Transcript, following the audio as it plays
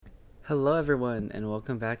Hello, everyone, and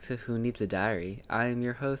welcome back to Who Needs a Diary. I am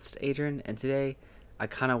your host, Adrian, and today I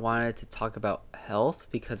kind of wanted to talk about health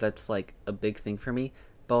because that's like a big thing for me,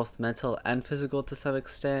 both mental and physical to some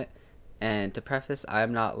extent. And to preface,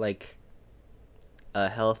 I'm not like a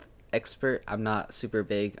health expert. I'm not super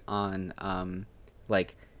big on,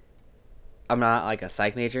 like, I'm not like a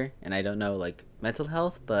psych major, and I don't know like mental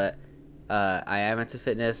health, but I am into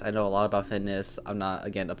fitness. I know a lot about fitness. I'm not,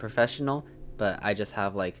 again, a professional, but I just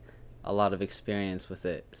have like a lot of experience with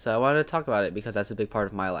it. So I wanted to talk about it because that's a big part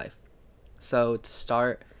of my life. So to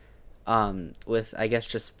start with, I guess,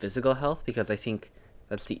 just physical health, because I think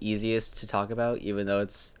that's the easiest to talk about, even though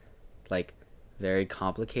it's like very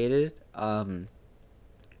complicated. I'm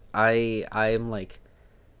like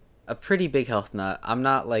a pretty big health nut. I'm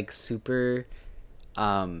not like super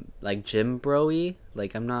like gym bro-y.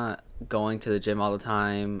 Like I'm not going to the gym all the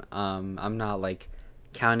time. I'm not like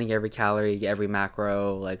counting every calorie, every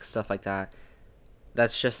macro, like stuff like that.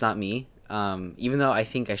 That's just not me. Even though I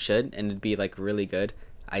think I should and it'd be like really good,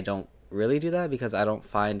 I don't really do that because I don't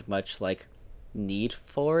find much like need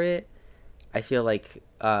for it. I feel like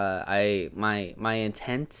my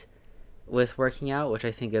intent with working out, which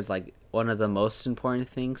I think is like one of the most important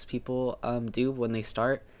things people do when they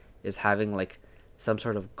start, is having like some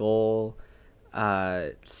sort of goal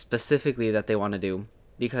specifically that they want to do.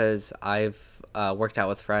 Because I've worked out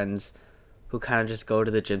with friends who kind of just go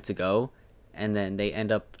to the gym to go, and then they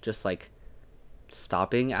end up just like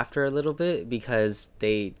stopping after a little bit because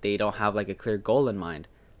they don't have like a clear goal in mind.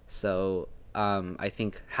 So I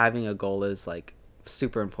think having a goal is like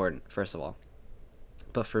super important, first of all.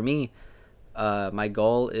 But for me, my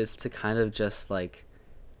goal is to kind of just like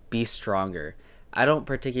be stronger. I don't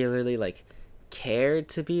particularly like care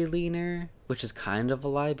to be leaner, which is kind of a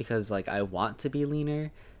lie because like I want to be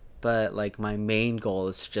leaner, but like my main goal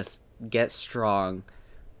is to just get strong,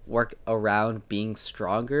 work around being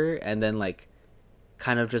stronger, and then like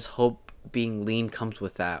kind of just hope being lean comes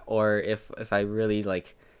with that. Or if I really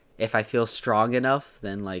like, if I feel strong enough,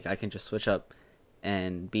 then like I can just switch up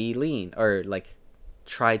and be lean, or like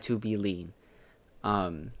try to be lean.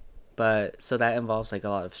 um but so that involves like a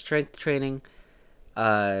lot of strength training.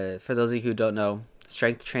 For those of you who don't know,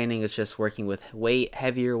 strength training is just working with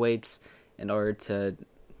heavier weights in order to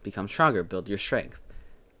become stronger, build your strength.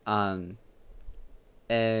 um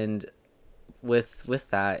and with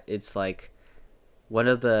that, it's like one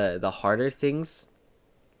of the harder things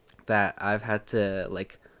that I've had to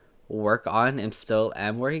like work on and still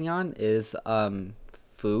am working on is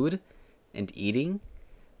food and eating.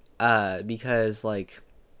 Because like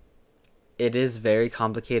it is very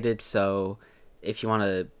complicated. So if you want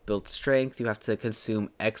to build strength, you have to consume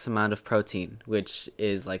X amount of protein, which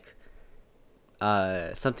is like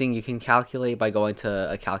something you can calculate by going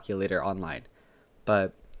to a calculator online.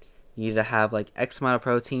 But you need to have like X amount of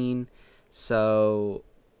protein. So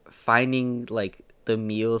finding like the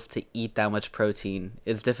meals to eat that much protein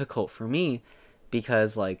is difficult for me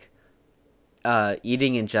because like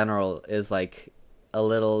eating in general is like a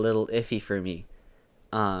little iffy for me.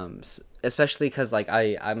 Especially because like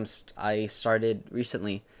I started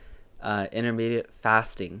recently intermediate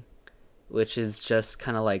fasting, which is just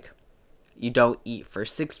kind of like you don't eat for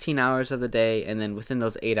 16 hours of the day, and then within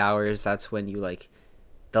those 8 hours, that's when you like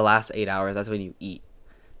the last 8 hours, that's when you eat.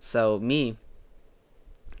 So me,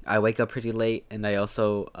 I wake up pretty late, and I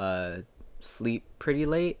also sleep pretty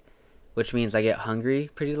late, which means I get hungry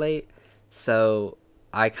pretty late. So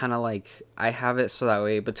I kind of like I have it so that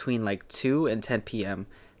way between like 2 and 10 p.m.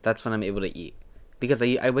 That's when I'm able to eat because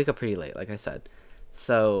I wake up pretty late, like I said.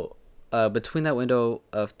 So between that window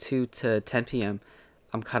of 2 to 10 p.m.,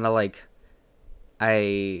 I'm kind of like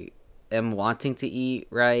I am wanting to eat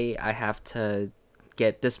right. I have to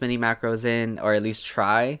get this many macros in, or at least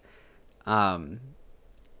try. Um,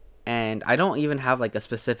 and I don't even have like a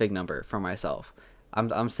specific number for myself.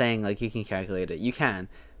 I'm saying like you can calculate it. You can,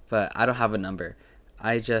 but I don't have a number.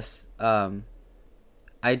 I just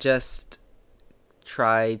I just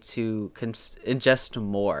try to ingest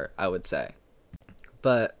more, I would say.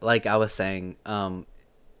 But like I was saying,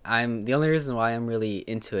 I'm the only reason why I'm really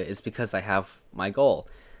into it is because I have my goal.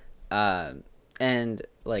 And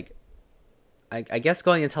like I guess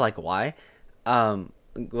going into like why,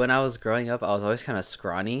 when I was growing up, I was always kind of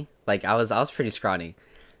scrawny. Like I was pretty scrawny.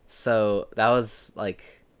 So that was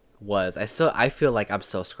like was I feel like I'm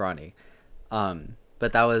so scrawny.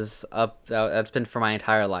 But that was that's been for my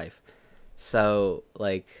entire life. So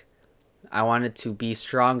like I wanted to be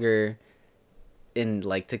stronger in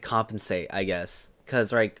like to compensate, I guess.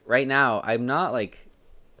 Cuz like right now I'm not like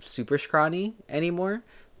super scrawny anymore,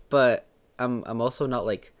 but I'm also not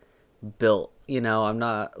like built. I'm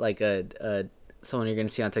not like a someone you're gonna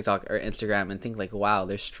see on TikTok or Instagram and think like, wow,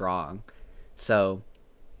 they're strong. So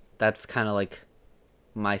that's kind of like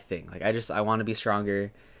my thing. Like I want to be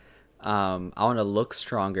stronger. I want to look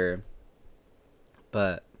stronger.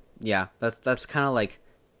 But yeah, that's kind of like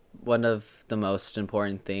one of the most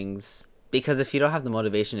important things, because if you don't have the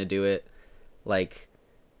motivation to do it, like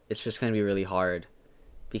it's just going to be really hard,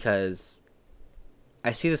 because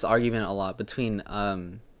I see this argument a lot between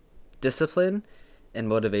discipline and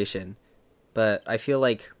motivation, but I feel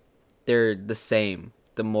like they're the same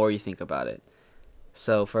the more you think about it.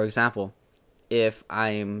 So, for example, if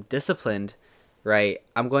I'm disciplined, right,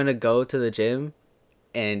 I'm going to go to the gym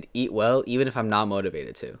and eat well even if I'm not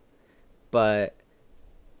motivated to. But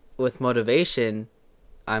with motivation,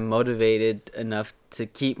 I'm motivated enough to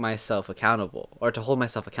keep myself accountable, or to hold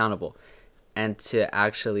myself accountable, and to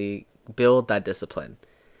actually build that discipline.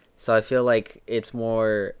 So I feel like it's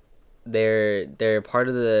more, they're part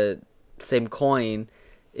of the same coin.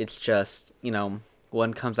 It's just,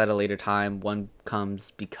 one comes at a later time, one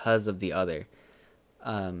comes because of the other.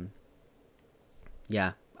 Um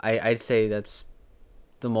yeah, I'd say that's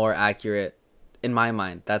the more accurate, in my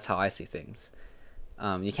mind. That's how I see things.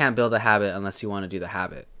 You can't build a habit unless you want to do the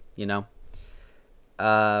habit, you know?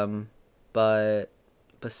 Um, but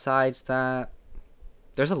besides that,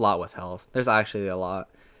 there's a lot with health. There's actually a lot.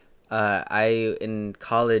 In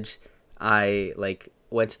college, I like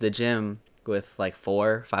went to the gym with like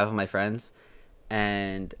 4, 5 of my friends,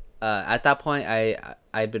 and at that point,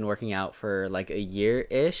 I'd been working out for like a year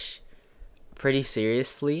ish, pretty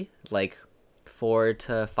seriously, like 4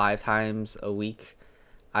 to 5 times a week.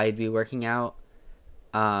 I'd be working out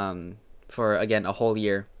for again a whole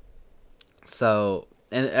year. So,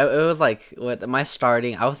 and it was like, what my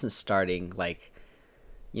starting, I wasn't starting like,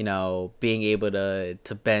 being able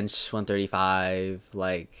to bench 135,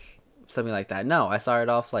 like something like that. No, I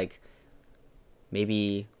started off like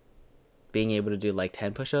maybe being able to do like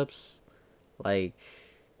 10 push-ups. Like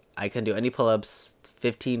I can do any pull-ups.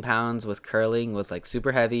 15 pounds with curling was like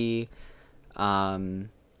super heavy. um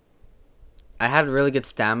I had really good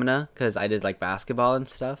stamina because I did like basketball and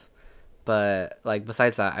stuff. But like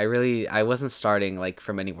besides that, I wasn't starting like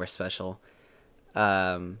from anywhere special.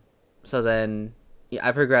 Um, so then, yeah,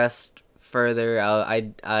 I progressed further.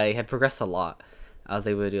 I had progressed a lot. I was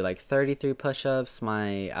able to do like 33 push-ups.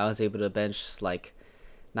 I was able to bench like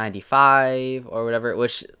 95 or whatever,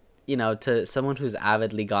 which, to someone who's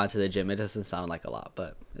avidly gone to the gym, it doesn't sound like a lot,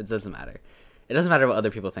 but it doesn't matter. It doesn't matter what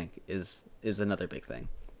other people think is another big thing.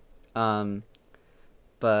 Um,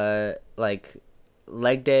 but like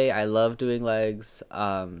leg day, I love doing legs.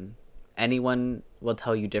 Anyone will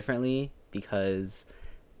tell you differently because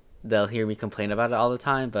they'll hear me complain about it all the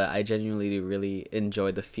time, but I genuinely really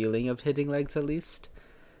enjoy the feeling of hitting legs at least.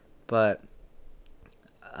 But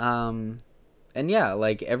um and yeah,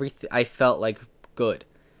 like everything, I felt like good.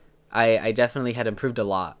 I definitely had improved a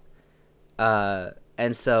lot.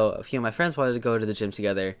 And so a few of my friends wanted to go to the gym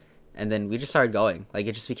together, and then we just started going. Like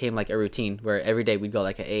it just became like a routine where every day we'd go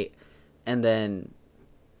like at 8. And then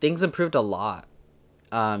things improved a lot,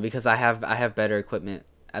 because I have better equipment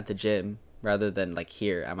at the gym rather than like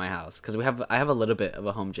here at my house, because I have a little bit of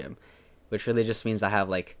a home gym, which really just means I have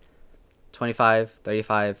like 25,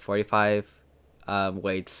 35, 45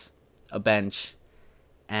 weights, a bench,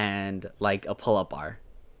 and like a pull-up bar.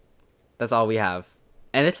 That's all we have,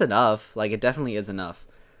 and it's enough. Like it definitely is enough.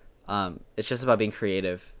 It's just about being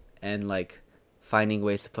creative and like finding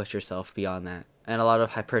ways to push yourself beyond that, and a lot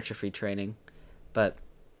of hypertrophy training. But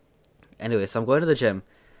anyway, so I'm going to the gym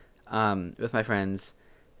with my friends,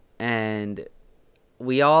 and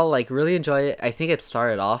we all like really enjoy it. I think it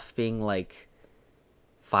started off being like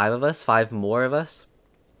 5 of us, 5 more of us.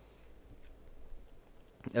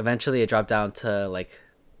 Eventually, it dropped down to like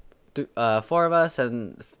 4 of us,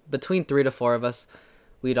 and between 3 to 4 of us,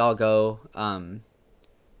 we'd all go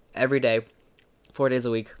every day, 4 days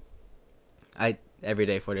a week. I Every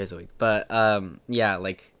day, 4 days a week. But yeah,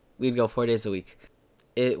 like we'd go 4 days a week.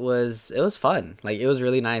 It was fun. Like it was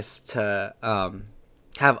really nice to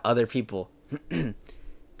have other people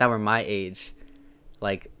that were my age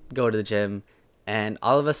like go to the gym, and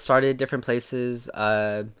all of us started different places.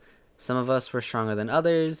 Some of us were stronger than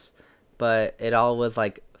others, but it all was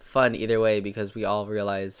like fun either way, because we all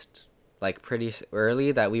realized like pretty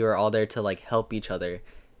early that we were all there to like help each other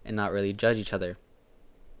and not really judge each other.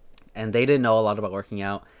 And they didn't know a lot about working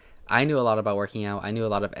out. I knew a lot about working out. I knew a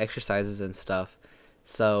lot of exercises and stuff.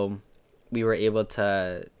 So we were able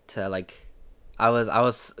to like, I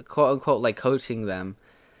was quote unquote like coaching them.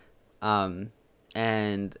 um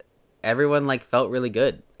and everyone like felt really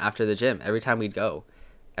good after the gym every time we'd go.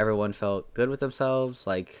 everyone felt good with themselves.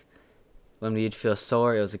 Like when we'd feel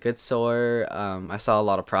sore, it was a good sore. I saw a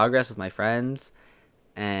lot of progress with my friends,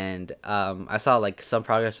 and I saw like some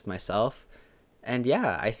progress with myself. And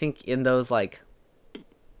yeah, I think in those like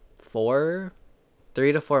 4,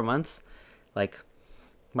 3 to 4 months, like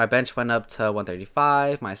my bench went up to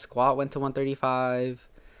 135, my squat went to 135.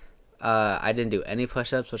 I didn't do any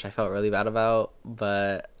push-ups, which I felt really bad about,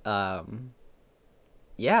 but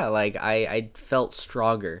yeah, like I felt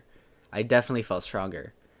stronger. I definitely felt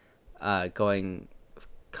stronger. Going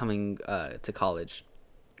coming to college,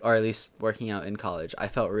 or at least working out in college, I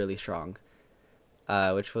felt really strong,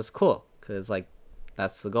 which was cool because like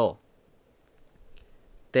that's the goal.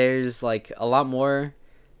 There's like a lot more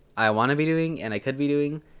I want to be doing and I could be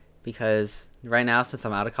doing because right now since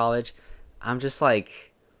I'm out of college, I'm just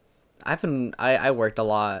like I worked a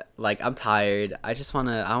lot. Like I'm tired. I want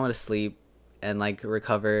to sleep and like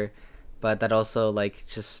recover, but that also like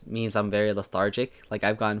just means I'm very lethargic. Like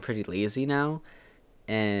I've gotten pretty lazy now,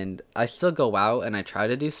 and I still go out and I try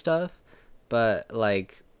to do stuff, but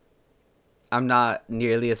like I'm not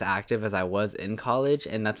nearly as active as I was in college,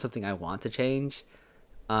 and that's something I want to change.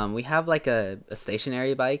 We have like a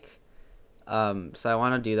stationary bike, so I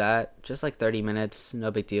want to do that. Just like 30 minutes, no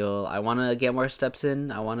big deal. I want to get more steps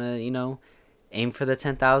in. I want to, aim for the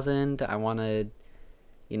 10,000. I want to,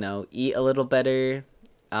 eat a little better.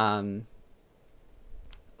 Um,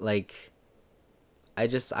 like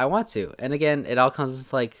I want to. And again, it all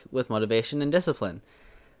comes like with motivation and discipline.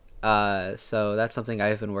 So that's something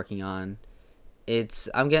I've been working on.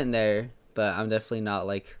 I'm getting there, but I'm definitely not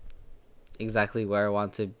like exactly where I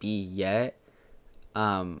want to be yet.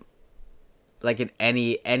 Um, like in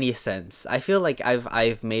any sense. I feel like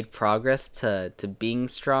I've made progress to being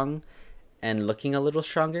strong and looking a little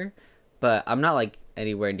stronger, but I'm not like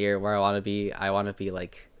anywhere near where I want to be. I don't want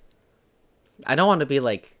to be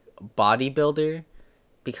like bodybuilder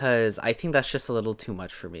because I think that's just a little too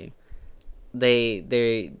much for me.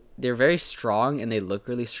 They're very strong and they look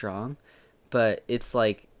really strong, but it's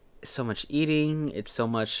like so much eating, it's so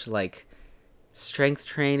much like strength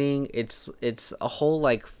training. It's a whole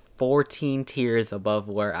like 14 tiers above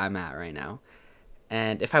where I'm at right now.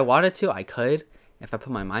 And if I wanted to, I could. If I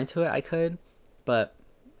put my mind to it, I could. But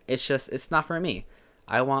it's not for me.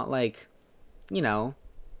 I want like, you know,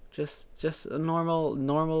 just a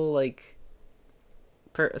normal like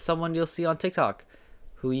someone you'll see on TikTok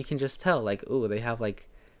who you can just tell like, ooh, they have like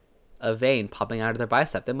a vein popping out of their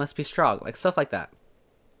bicep. They must be strong. Like stuff like that.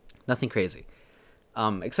 Nothing crazy.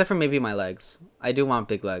 Except for maybe my legs. I do want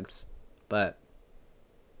big legs, but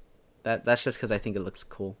that's just because I think it looks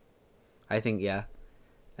cool. I think yeah,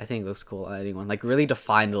 I think it looks cool on anyone. Like really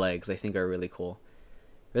defined legs, I think are really cool.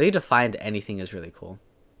 Really defined anything is really cool.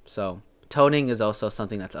 So toning is also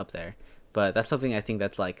something that's up there, but that's something I think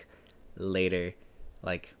that's like later.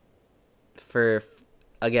 Like for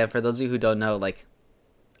again for those of you who don't know, like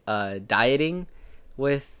dieting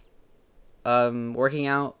with working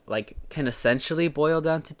out like can essentially boil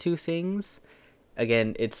down to two things.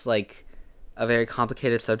 Again, it's like a very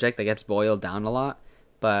complicated subject that gets boiled down a lot,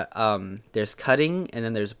 but there's cutting and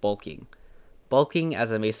then there's bulking. Bulking,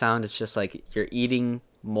 as it may sound, is just like you're eating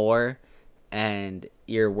more and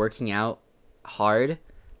you're working out hard,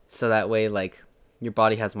 so that way like your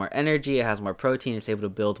body has more energy, it has more protein, it's able to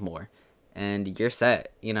build more, and you're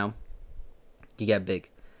set. You get big.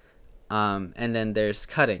 And then there's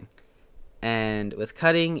cutting, and with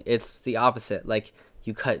cutting it's the opposite. Like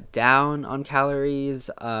you cut down on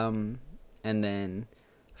calories, and then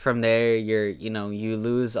from there you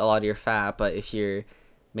lose a lot of your fat, but if you're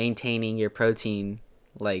maintaining your protein,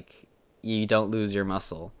 like you don't lose your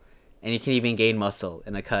muscle, and you can even gain muscle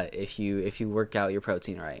in a cut if you work out your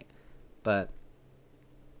protein right. But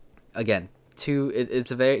again,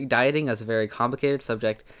 it's a very dieting is a very complicated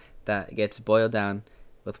subject that gets boiled down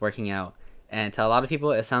with working out, and to a lot of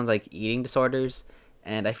people it sounds like eating disorders,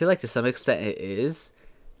 and I feel like to some extent it is,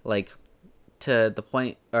 like to the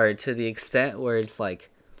point or to the extent where it's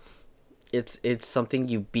like it's something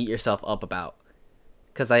you beat yourself up about,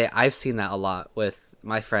 because I've seen that a lot with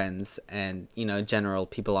my friends and general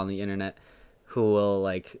people on the internet who will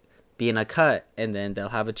like be in a cut and then they'll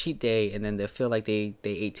have a cheat day and then they'll feel like they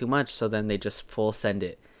ate too much, so then they just full send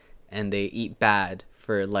it and they eat bad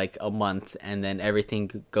for like a month and then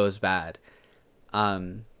everything goes bad.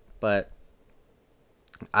 But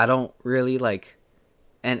I don't really like,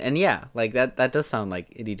 and yeah, like that does sound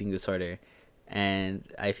like an eating disorder, and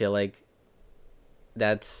I feel like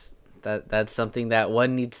that's something that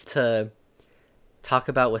one needs to talk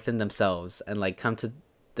about within themselves and like come to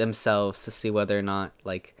themselves to see whether or not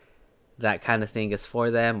like that kind of thing is for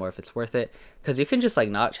them or if it's worth it. Because you can just like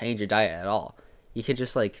not change your diet at all. You can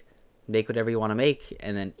just like make whatever you want to make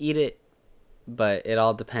and then eat it. But it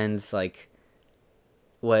all depends like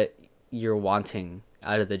what you're wanting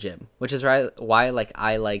out of the gym, which is right why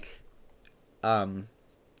like um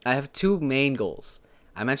I have two main goals.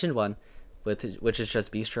 I mentioned one, with which is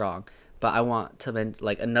just be strong, but I want to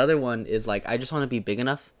like another one is like I just want to be big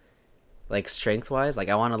enough, like strength wise. Like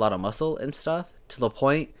I want a lot of muscle and stuff to the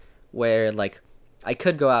point where like I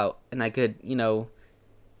could go out and I could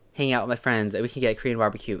hang out with my friends and we could get Korean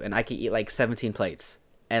barbecue and I could eat like 17 plates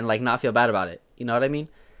and like not feel bad about it. You know what I mean?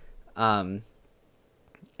 Um,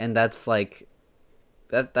 and that's like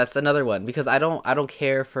that's another one because I don't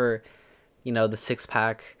care for the six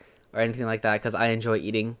pack or anything like that because I enjoy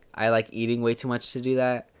eating. I like eating way too much to do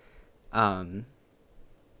that. Um,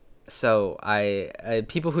 so I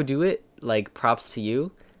people who do it, like props to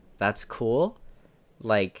you. That's cool.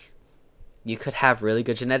 Like you could have really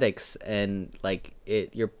good genetics and like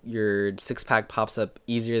your six pack pops up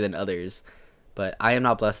easier than others, but I am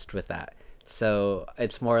not blessed with that. So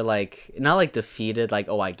it's more like not like defeated, like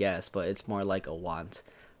oh I guess, but it's more like a want.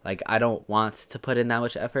 Like I don't want to put in that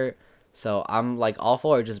much effort, so I'm like all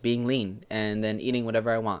for just being lean and then eating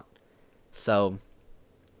whatever I want. So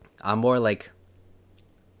I'm more like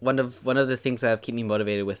one of the things that have keep me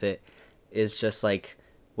motivated with it is just like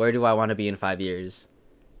where do I want to be in 5 years?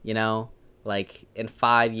 You know, like in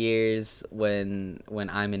 5 years when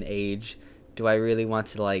I'm in age, do I really want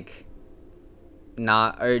to like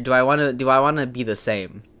not or do I want to be the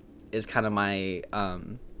same? Is kind of my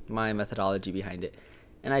methodology behind it,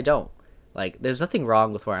 and I don't like. There's nothing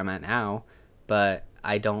wrong with where I'm at now, but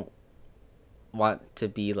I don't want to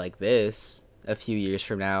be like this a few years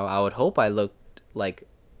from now. I would hope I looked like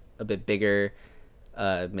a bit bigger,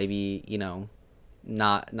 maybe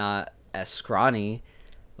not as scrawny,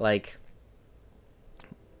 like.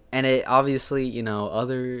 And it obviously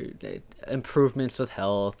other improvements with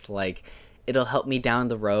health, like it'll help me down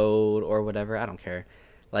the road or whatever. I don't care,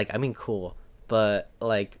 like I mean cool, but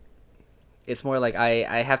like it's more like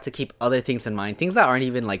I have to keep other things in mind, things that aren't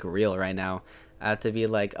even like real right now. I have to be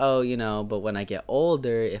like, oh, but when I get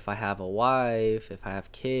older, if I have a wife, if I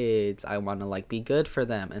have kids, I want to like be good for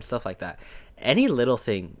them and stuff like that. Any little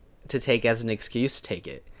thing to take as an excuse, take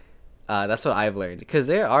it. That's what I've learned because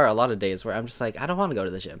there are a lot of days where I'm just like I don't want to go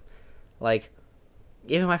to the gym. Like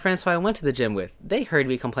even my friends who I went to the gym with, they heard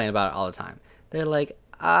me complain about it all the time. They're like,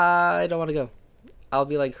 I don't want to go. I'll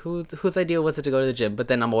be like, whose idea was it to go to the gym? But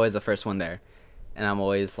then I'm always the first one there, and I'm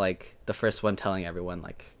always like the first one telling everyone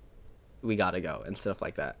like we gotta go and stuff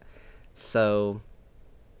like that. So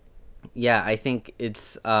yeah, I think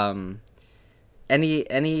it's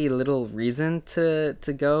any little reason to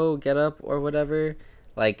go get up or whatever,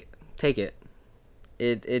 like take it.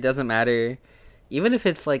 It doesn't matter, even if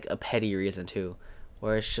it's like a petty reason too,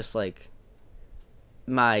 where it's just like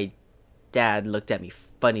my dad looked at me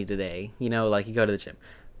funny today, like you go to the gym,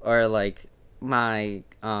 or like my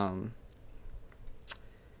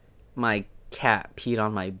my cat peed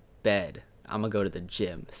on my bed. I'm gonna go to the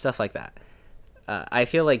gym, stuff like that. I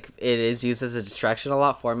feel like it is used as a distraction a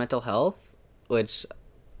lot for mental health, which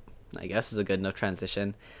I guess is a good enough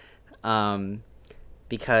transition. Um,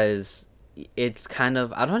 because it's kind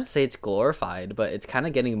of, I don't want to say it's glorified, but it's kind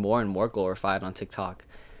of getting more and more glorified on TikTok,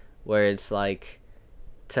 where it's like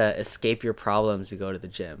to escape your problems, you go to the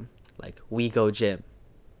gym. Like we go gym,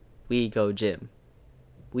 we go gym,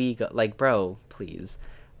 we go. Like bro, please,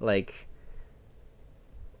 like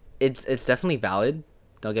it's definitely valid.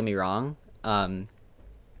 Don't get me wrong. Because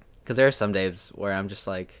there are some days where I'm just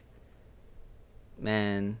like,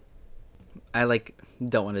 man, I like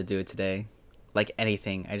don't want to do it today. Like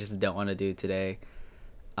anything, I just don't want to do it today.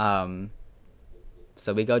 Um,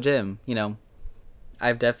 so we go gym. I'm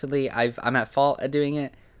at fault at doing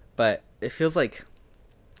it, but it feels like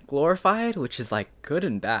glorified, which is like good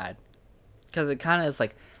and bad, because it kind of is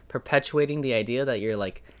like perpetuating the idea that you're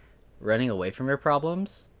like running away from your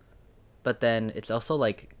problems, but then it's also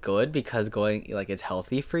like good because going like it's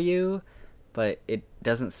healthy for you, but it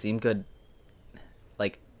doesn't seem good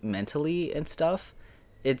like mentally and stuff.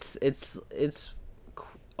 It's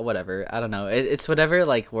whatever. I don't know. It's whatever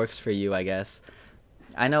like works for you, I guess.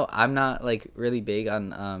 I know I'm not like really big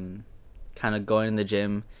on kind of going to the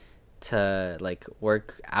gym to like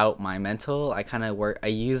work out my mental. I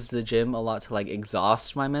use the gym a lot to like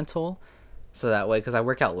exhaust my mental. So that way, because I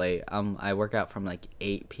work out late, I work out from like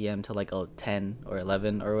 8 p.m. to like 10 or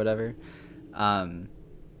 11 or whatever. Um,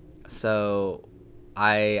 so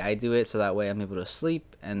I do it so that way I'm able to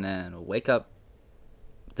sleep and then wake up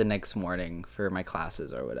the next morning for my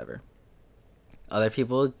classes or whatever. Other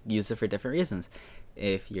people use it for different reasons.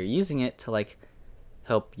 If you're using it to like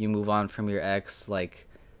help you move on from your ex, like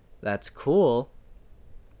that's cool,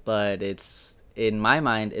 but it's in my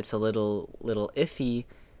mind it's a little iffy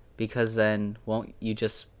because then won't you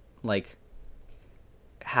just like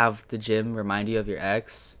have the gym remind you of your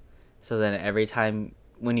ex, so then every time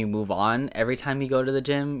when you move on, every time you go to the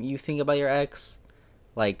gym you think about your ex?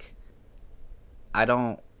 Like I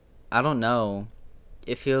don't I don't know.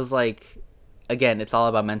 It feels like, again, it's all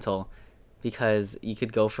about mental, because you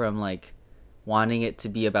could go from like wanting it to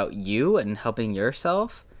be about you and helping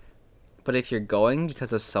yourself, but if you're going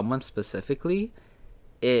because of someone specifically,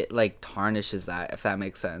 it like tarnishes that, if that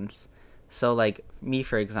makes sense. So like me,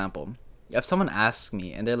 for example, if someone asks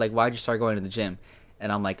me and they're like, why'd you start going to the gym,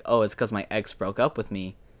 and I'm like, oh, it's because my ex broke up with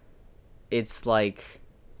me, it's like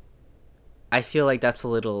I feel like that's a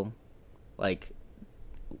little like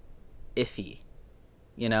iffy,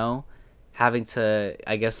 you know, having to,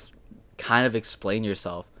 I guess, kind of explain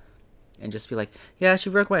yourself and just be like, yeah, she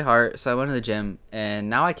broke my heart, so I went to the gym and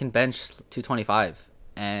now I can bench 225,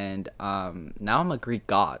 and now I'm a Greek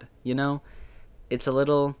god, you know. It's a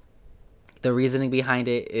little, the reasoning behind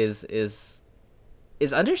it is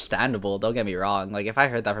understandable, don't get me wrong. Like if I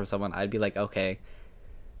heard that from someone, I'd be like, okay,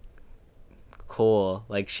 cool,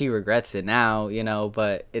 like she regrets it now, you know.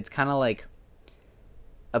 But it's kind of like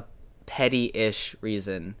a petty-ish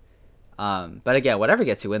reason. But again, whatever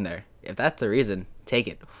gets you in there, if that's the reason, take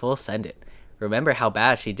it, full send it. Remember how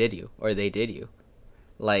bad she did you, or they did you.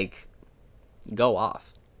 Like, go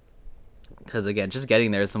off. Because again, just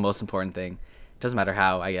getting there is the most important thing. Doesn't matter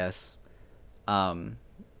how, I guess. Um,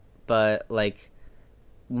 but like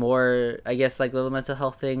more, I guess, like little mental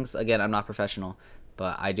health things. Again, I'm not professional,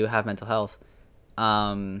 but I do have mental health.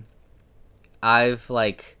 Um, I've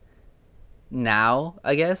like now,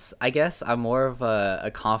 I guess I'm more of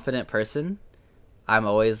a confident person. I'm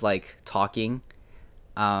always like talking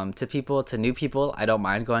to people, to new people. I don't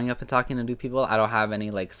mind going up and talking to new people. I don't have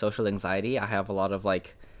any like social anxiety. I have a lot of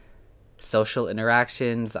like social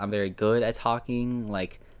interactions. I'm very good at talking.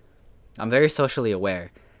 Like I'm very socially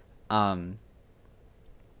aware. Um,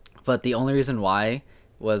 but the only reason why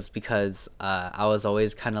was because I was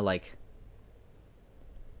always kind of like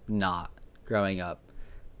not growing up.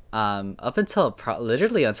 Up until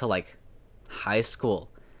literally until like high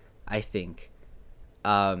school, I think.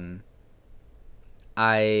 Um,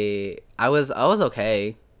 I was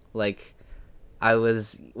okay. Like I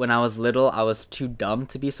was, when I was little, I was too dumb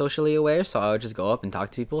to be socially aware, so I would just go up and talk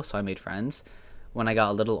to people. So I made friends. When I got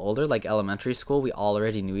a little older, like elementary school, we all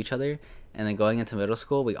already knew each other, and then going into middle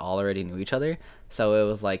school, we all already knew each other. So it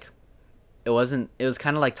was like, it wasn't. It was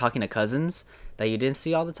kind of like talking to cousins that you didn't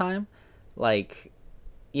see all the time. Like,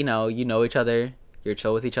 you know each other, you're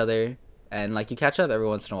chill with each other, and like you catch up every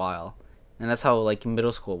once in a while, and that's how like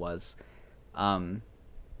middle school was. Um,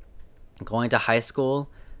 Going to high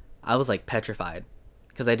school, I was like petrified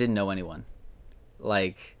because I didn't know anyone.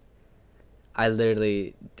 Like I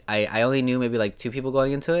literally, I only knew maybe like two people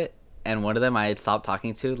going into it, and one of them I had stopped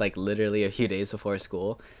talking to like literally a few days before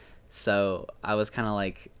school. So I was kind of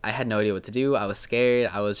like, I had no idea what to do. I was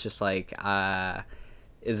scared. I was just like,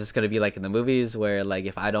 is this gonna be like in the movies where like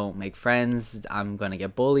if I don't make friends, I'm gonna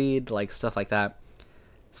get bullied, like stuff like that.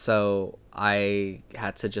 So I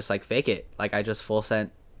had to just like fake it. Like I just full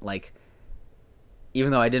sent, like,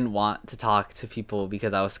 even though I didn't want to talk to people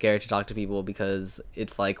because I was scared to talk to people, because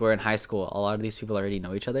it's like we're in high school. A lot of these people already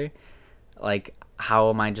know each other. Like, how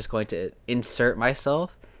am I just going to insert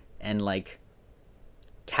myself and like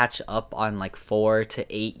catch up on like 4 to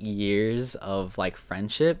 8 years of like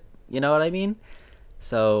friendship? You know what I mean?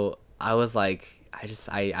 So I was like,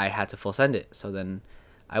 I had to full send it. So then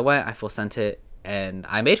I full sent it, and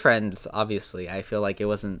I made friends. Obviously, I feel like it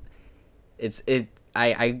wasn't. It's it.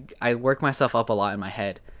 I work myself up a lot in my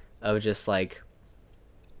head, of just like,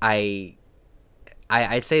 I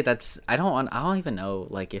I'd say that's, I don't even know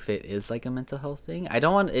like if it is like a mental health thing. I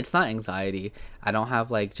don't want, it's not anxiety. I don't have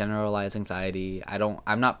like generalized anxiety.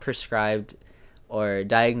 I'm not prescribed or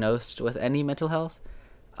diagnosed with any mental health.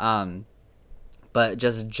 Um but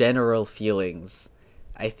just general feelings,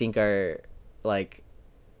 I think, are like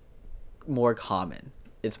more common.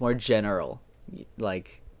 It's more general,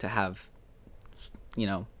 like to have,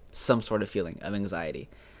 some sort of feeling of anxiety.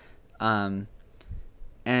 Um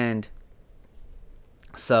and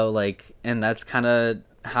so like, and that's kind of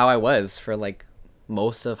how I was for like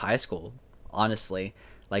most of high school, honestly.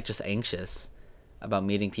 Like just anxious about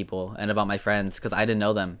meeting people and about my friends, because I didn't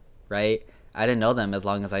know them, right? I didn't know them as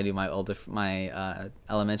long as I knew my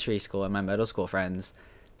elementary school and my middle school friends.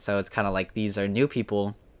 So it's kind of like these are new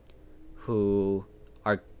people who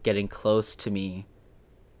are getting close to me,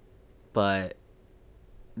 but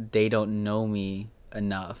they don't know me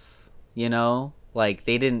enough, you know? Like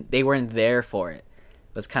they weren't there for it.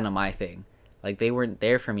 Was kind of my thing. Like they weren't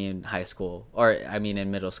there for me in high school, or I mean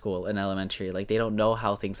in middle school and elementary. Like they don't know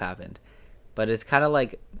how things happened. But it's kind of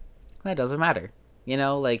like that doesn't matter. You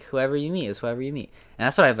know, like whoever you meet is whoever you meet. And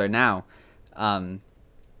that's what I've learned now. Um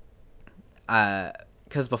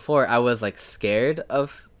cuz before I was like scared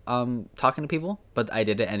of talking to people, but I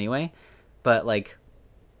did it anyway. But like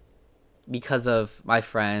because of my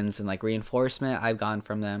friends and like reinforcement I've gotten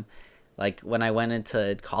from them, like when I went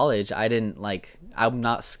into college, I didn't like I'm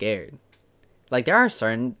not scared. Like there are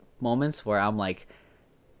certain moments where I'm like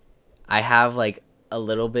I have like a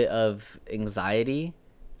little bit of anxiety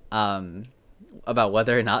um about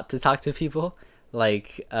whether or not to talk to people.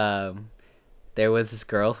 Like there was this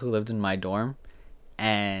girl who lived in my dorm,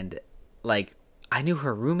 and like I knew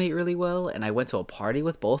her roommate really well and I went to a party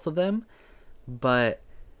with both of them, but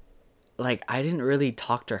like I didn't really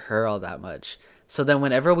talk to her all that much. So then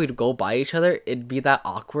whenever we'd go by each other, it'd be that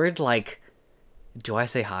awkward like do I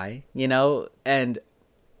say hi? You know? And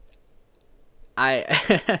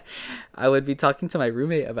I I would be talking to my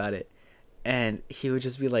roommate about it, and he would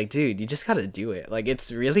just be like, "Dude, you just got to do it. Like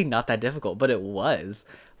it's really not that difficult." But it was.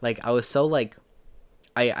 Like I was so like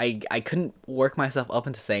I couldn't work myself up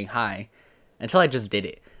into saying hi until I just did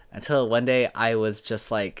it. Until one day I was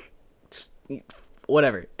just like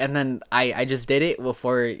whatever. And then I just did it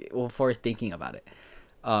before thinking about it.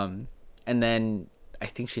 And then I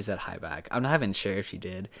think she said hi back. I'm not even sure if she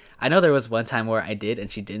did. I know there was one time where I did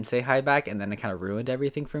and she didn't say hi back, and then it kind of ruined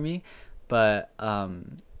everything for me. But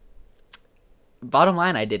bottom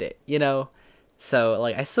line, I did it, you know? So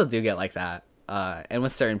like I still do get like that. And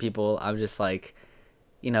with certain people, I'm just like,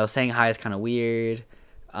 you know, saying hi is kind of weird.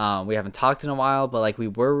 We haven't talked in a while, but like we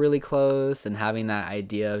were really close, and having that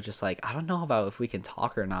idea of just like I don't know about if we can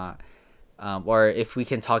talk or not, or if we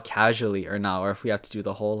can talk casually or not, or if we have to do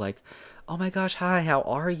the whole like, oh my gosh, hi, how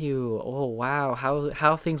are you? Oh wow, how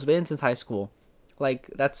have things been since high school? Like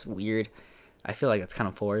that's weird. I feel like it's kind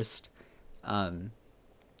of forced. Um,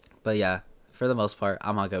 but yeah, for the most part,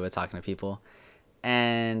 I'm not good with talking to people,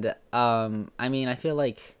 and I mean, I feel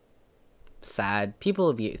like sad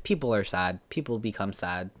people are sad, people become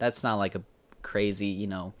sad. That's not like a crazy, you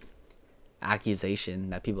know, accusation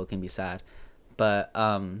that people can be sad. But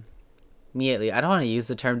immediately I don't want to use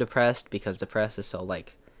the term depressed because depressed is so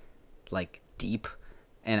like deep,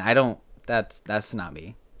 and I don't that's not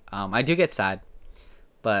me. I do get sad,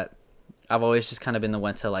 but I've always just kind of been the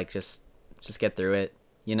one to like just get through it,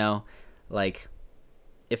 you know? Like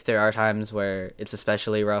if there are times where it's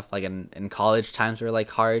especially rough, like in college times were like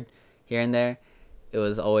hard here and there, it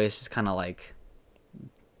was always just kind of like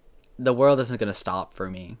the world isn't going to stop for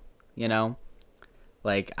me, you know?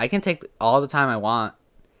 Like I can take all the time I want,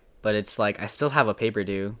 but it's like I still have a paper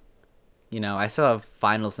due. You know, I still have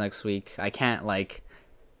finals next week. I can't like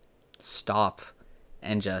stop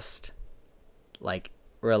and just like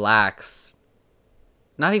relax.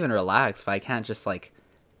 Not even relax, but I can't just like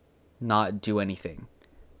not do anything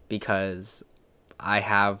because I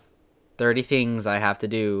have 30 things I have to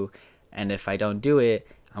do, and if I don't do it,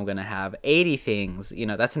 I'm going to have 80 things. You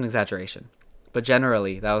know, that's an exaggeration. But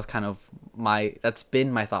generally, that was kind of that's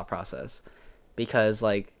been my thought process, because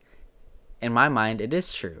like in my mind it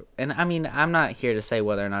is true. And I mean, I'm not here to say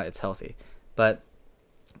whether or not it's healthy, but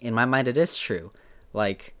in my mind it is true.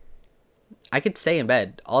 Like I could stay in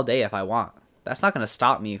bed all day if I want. That's not going to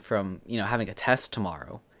stop me from, you know, having a test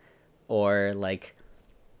tomorrow, or like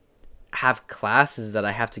have classes that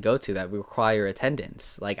I have to go to that require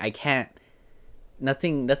attendance. Like I can't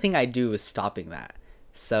nothing I do is stopping that.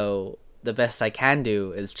 So the best I can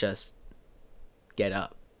do is just get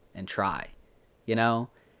up and try. You know?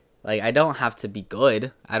 Like I don't have to be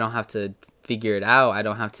good. I don't have to figure it out. I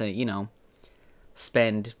don't have to, you know,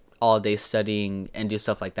 spend all day studying and do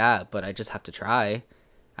stuff like that, but I just have to try.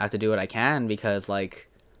 I have to do what I can, because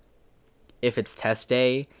like if it's test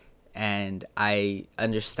day and I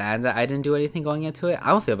understand that I didn't do anything going into it, I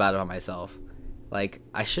don't feel bad about myself. Like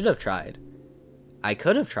I should have tried. I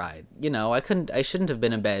could have tried. You know, I shouldn't have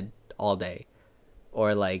been in bed all day,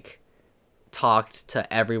 or like talked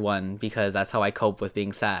to everyone, because that's how I cope with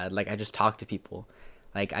being sad. Like I just talk to people.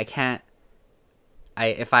 Like I can't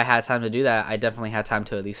if I had time to do that, I definitely had time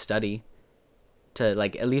to at least study, to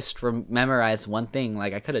like at least memorize one thing.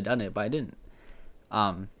 Like I could have done it, but I didn't.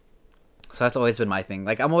 So that's always been my thing.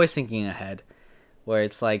 Like I'm always thinking ahead, where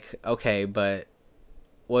it's like, okay, but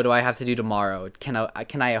what do I have to do tomorrow?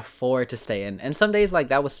 Can I afford to stay in? And some days like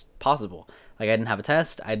that was possible. Like I didn't have a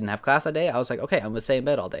test, I didn't have class that day. I was like, okay, I'm gonna stay in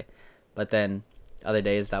bed all day. But then Other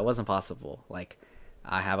days that wasn't possible. Like,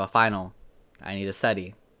 I have a final, I need to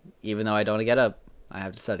study. Even though I don't get up, I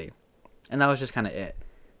have to study. And that was just kind of it.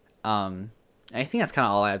 I think that's kind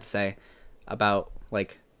of all I have to say about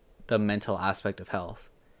like the mental aspect of health.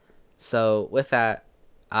 So with that,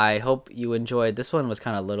 I hope you enjoyed. This one was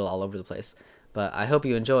kind of little all over the place, but I hope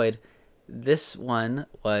you enjoyed. This one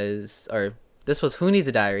was, or this was Who Needs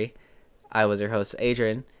a Diary. I was your host,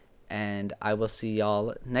 Adrian, and I will see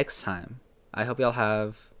y'all next time. I hope y'all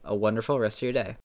have a wonderful rest of your day.